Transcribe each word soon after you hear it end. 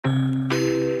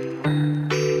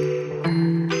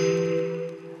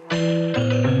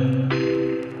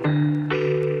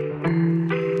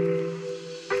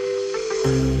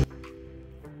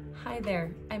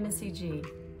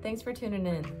for tuning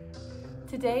in.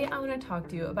 Today I want to talk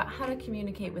to you about how to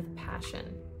communicate with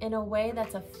passion in a way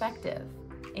that's effective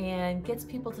and gets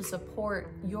people to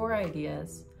support your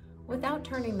ideas without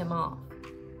turning them off.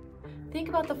 Think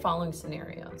about the following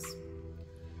scenarios.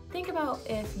 Think about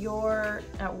if you're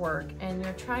at work and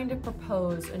you're trying to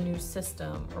propose a new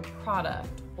system or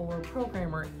product or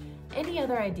program or any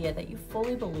other idea that you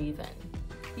fully believe in.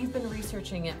 You've been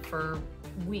researching it for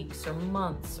weeks or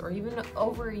months or even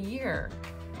over a year,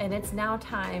 and it's now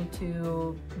time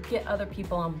to get other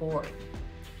people on board.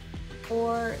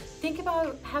 Or think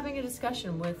about having a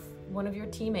discussion with one of your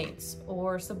teammates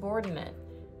or subordinate,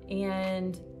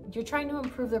 and you're trying to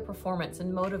improve their performance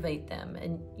and motivate them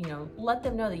and let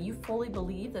them know that you fully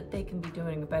believe that they can be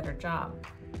doing a better job.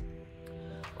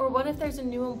 Or what if there's a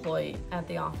new employee at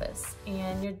the office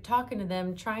and you're talking to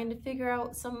them trying to figure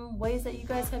out some ways that you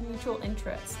guys have mutual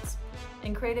interests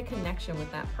and create a connection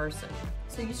with that person.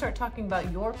 So you start talking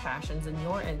about your passions and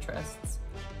your interests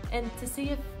and to see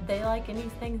if they like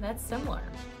anything that's similar.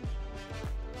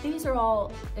 These are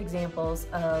all examples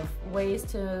of ways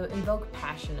to invoke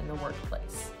passion in the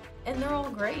workplace. And they're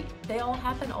all great. They all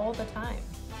happen all the time.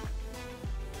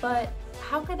 But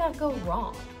how could that go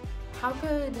wrong? How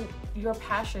could your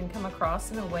passion come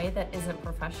across in a way that isn't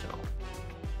professional?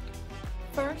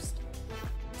 First,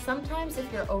 sometimes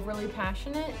if you're overly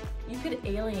passionate, you could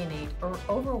alienate or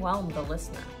overwhelm the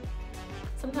listener.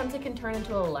 Sometimes it can turn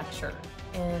into a lecture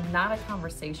and not a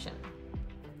conversation.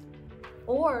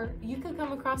 Or you could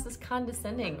come across as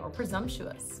condescending or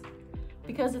presumptuous.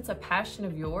 Because it's a passion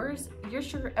of yours, you're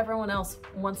sure everyone else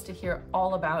wants to hear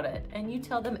all about it, and you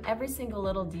tell them every single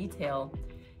little detail,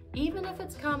 even if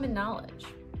it's common knowledge.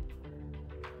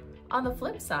 On the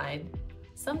flip side,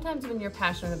 sometimes when you're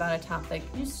passionate about a topic,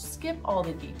 you skip all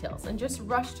the details and just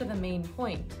rush to the main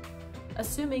point,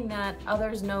 assuming that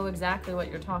others know exactly what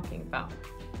you're talking about.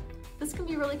 This can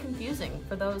be really confusing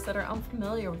for those that are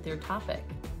unfamiliar with your topic.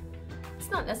 It's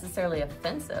not necessarily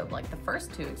offensive like the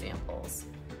first two examples,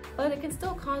 but it can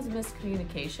still cause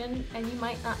miscommunication and you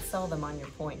might not sell them on your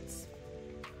points.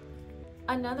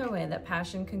 Another way that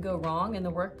passion can go wrong in the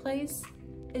workplace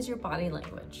is your body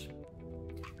language.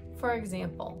 For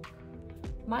example,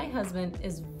 my husband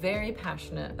is very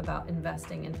passionate about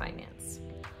investing in finance.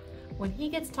 When he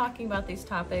gets talking about these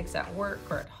topics at work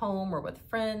or at home or with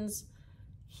friends,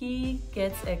 he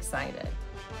gets excited.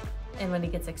 And when he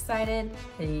gets excited,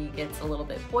 he gets a little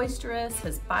bit boisterous,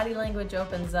 his body language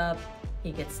opens up,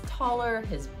 he gets taller,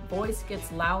 his voice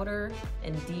gets louder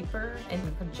and deeper, and he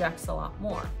projects a lot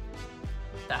more.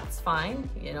 That's fine,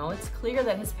 it's clear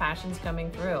that his passion's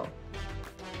coming through.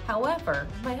 However,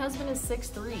 my husband is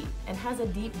 6'3" and has a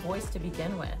deep voice to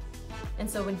begin with. And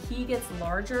so when he gets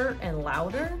larger and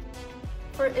louder,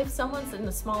 if someone's in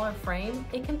a smaller frame,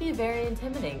 it can be very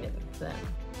intimidating to them.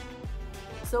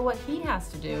 So what he has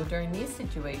to do during these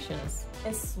situations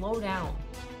is slow down.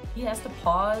 He has to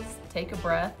pause, take a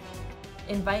breath,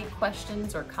 invite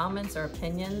questions or comments or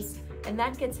opinions, and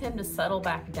that gets him to settle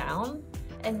back down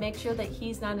and make sure that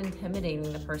he's not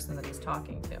intimidating the person that he's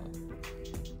talking to.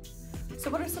 So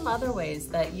what are some other ways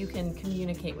that you can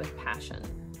communicate with passion?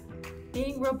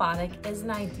 Being robotic isn't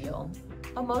ideal.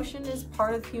 Emotion is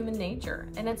part of human nature,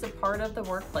 and it's a part of the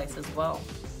workplace as well.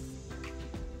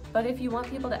 But if you want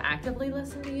people to actively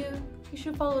listen to you, you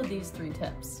should follow these 3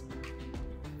 tips.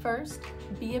 First,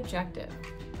 be objective.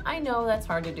 I know that's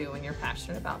hard to do when you're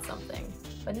passionate about something,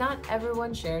 but not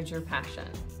everyone shares your passion.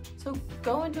 So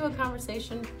go into a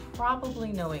conversation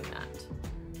probably knowing that.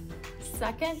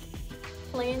 Second,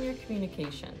 plan your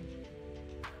communication.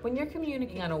 When you're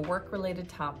communicating on a work-related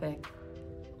topic,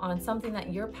 on something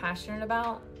that you're passionate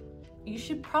about, you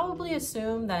should probably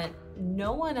assume that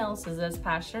no one else is as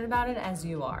passionate about it as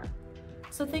you are.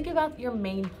 So think about your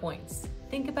main points.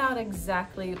 Think about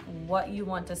exactly what you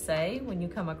want to say when you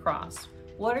come across.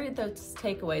 What are those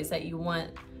takeaways that you want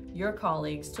your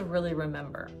colleagues to really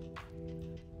remember?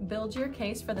 Build your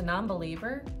case for the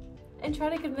non-believer and try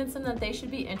to convince them that they should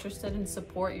be interested and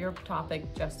support your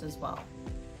topic just as well.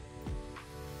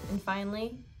 And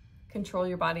finally, control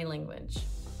your body language.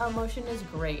 Emotion is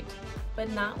great, but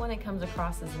not when it comes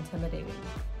across as intimidating.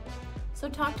 So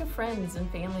talk to friends and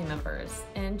family members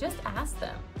and just ask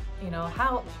them,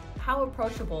 how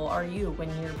approachable are you when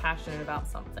you're passionate about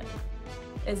something?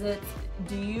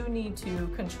 Do you need to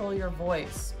control your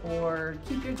voice or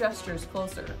keep your gestures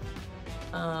closer?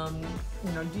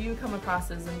 Do you come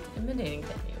across as intimidating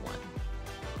to anyone?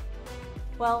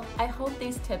 Well, I hope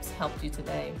these tips helped you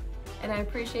today, and I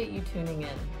appreciate you tuning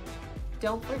in.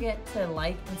 Don't forget to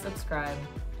like and subscribe,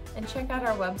 and check out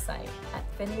our website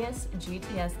at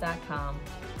phineasgts.com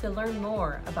to learn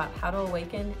more about how to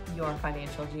awaken your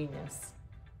financial genius.